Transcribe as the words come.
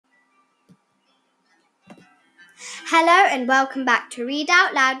Hello and welcome back to Read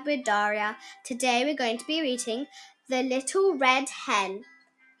Out Loud with Darya. Today we're going to be reading The Little Red Hen,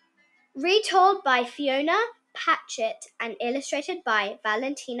 retold by Fiona Patchett and illustrated by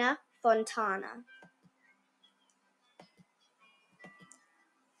Valentina Fontana.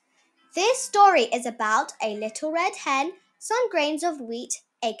 This story is about a little red hen, some grains of wheat,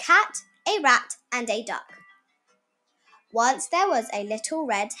 a cat, a rat, and a duck. Once there was a little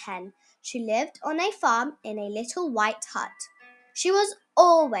red hen. She lived on a farm in a little white hut. She was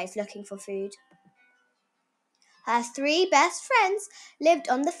always looking for food. Her three best friends lived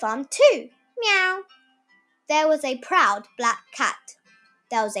on the farm too. Meow. There was a proud black cat.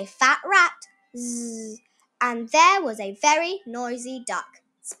 There was a fat rat. Zzz. And there was a very noisy duck.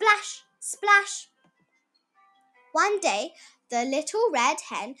 Splash, splash. One day, the little red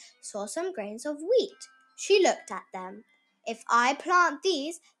hen saw some grains of wheat. She looked at them. If I plant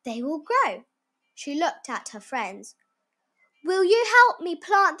these, they will grow. She looked at her friends. Will you help me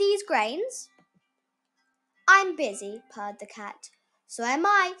plant these grains? I'm busy, purred the cat. So am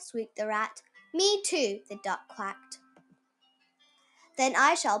I, squeaked the rat. Me too, the duck quacked. Then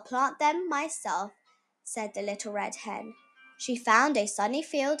I shall plant them myself, said the little red hen. She found a sunny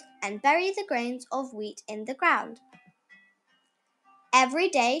field and buried the grains of wheat in the ground. Every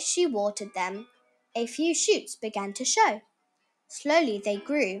day she watered them. A few shoots began to show. Slowly they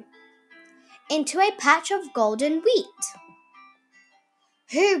grew into a patch of golden wheat.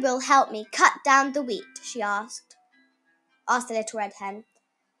 Who will help me cut down the wheat? She asked the little red hen.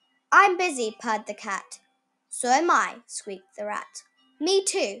 I'm busy, purred the cat. So am I, squeaked the rat. Me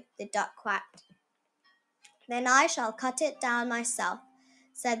too, the duck quacked. Then I shall cut it down myself,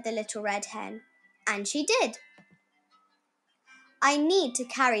 said the little red hen. And she did. I need to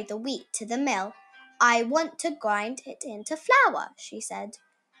carry the wheat to the mill. I want to grind it into flour, she said.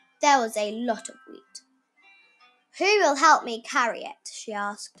 There was a lot of wheat. Who will help me carry it? She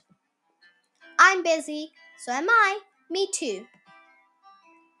asked. I'm busy, so am I. Me too.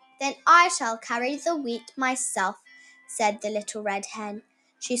 Then I shall carry the wheat myself, said the little red hen.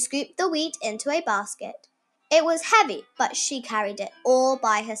 She scooped the wheat into a basket. It was heavy, but she carried it all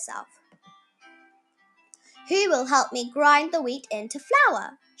by herself. Who will help me grind the wheat into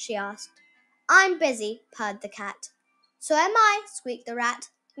flour? She asked. I'm busy, purred the cat. So am I, squeaked the rat.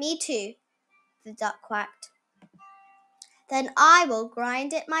 Me too, the duck quacked. Then I will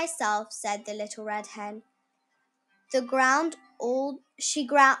grind it myself, said the little red hen. She ground all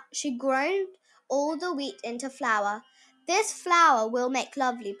the wheat into flour. This flour will make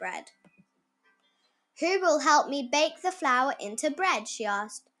lovely bread. Who will help me bake the flour into bread? She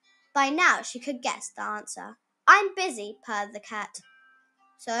asked. By now she could guess the answer. I'm busy, purred the cat.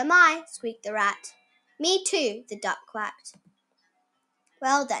 So am I, squeaked the rat. Me too, the duck quacked.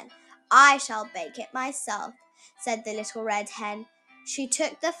 Well then, I shall bake it myself, said the little red hen. She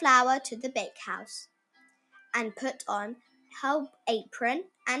took the flour to the bakehouse and put on her apron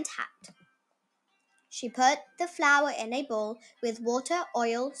and hat. She put the flour in a bowl with water,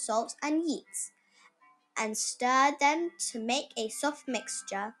 oil, salt, and yeast, and stirred them to make a soft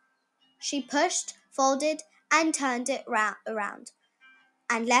mixture. She pushed, folded, and turned it around,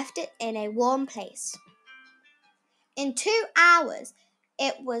 and left it in a warm place. In 2 hours,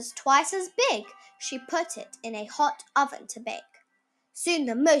 it was twice as big. She put it in a hot oven to bake. Soon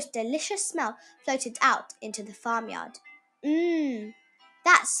the most delicious smell floated out into the farmyard.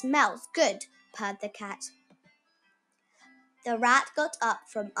 That smells good, purred the cat. The rat got up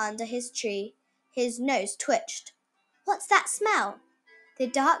from under his tree. His nose twitched. What's that smell? The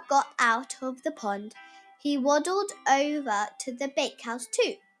duck got out of the pond. He waddled over to the bakehouse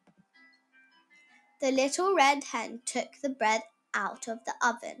too. The little red hen took the bread out of the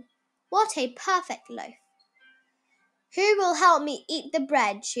oven. What a perfect loaf! Who will help me eat the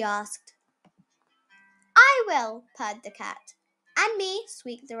bread? She asked. I will, purred the cat. And me,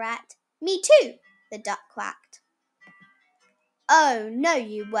 squeaked the rat. Me too, the duck quacked. Oh, no,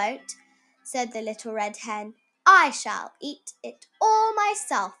 you won't, said the little red hen. I shall eat it all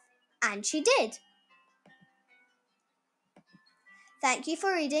myself. And she did. Thank you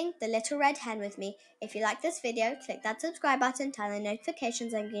for reading The Little Red Hen with me. If you like this video, click that subscribe button, turn on the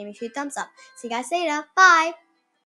notifications, and give me 2 thumbs up. See you guys later. Bye!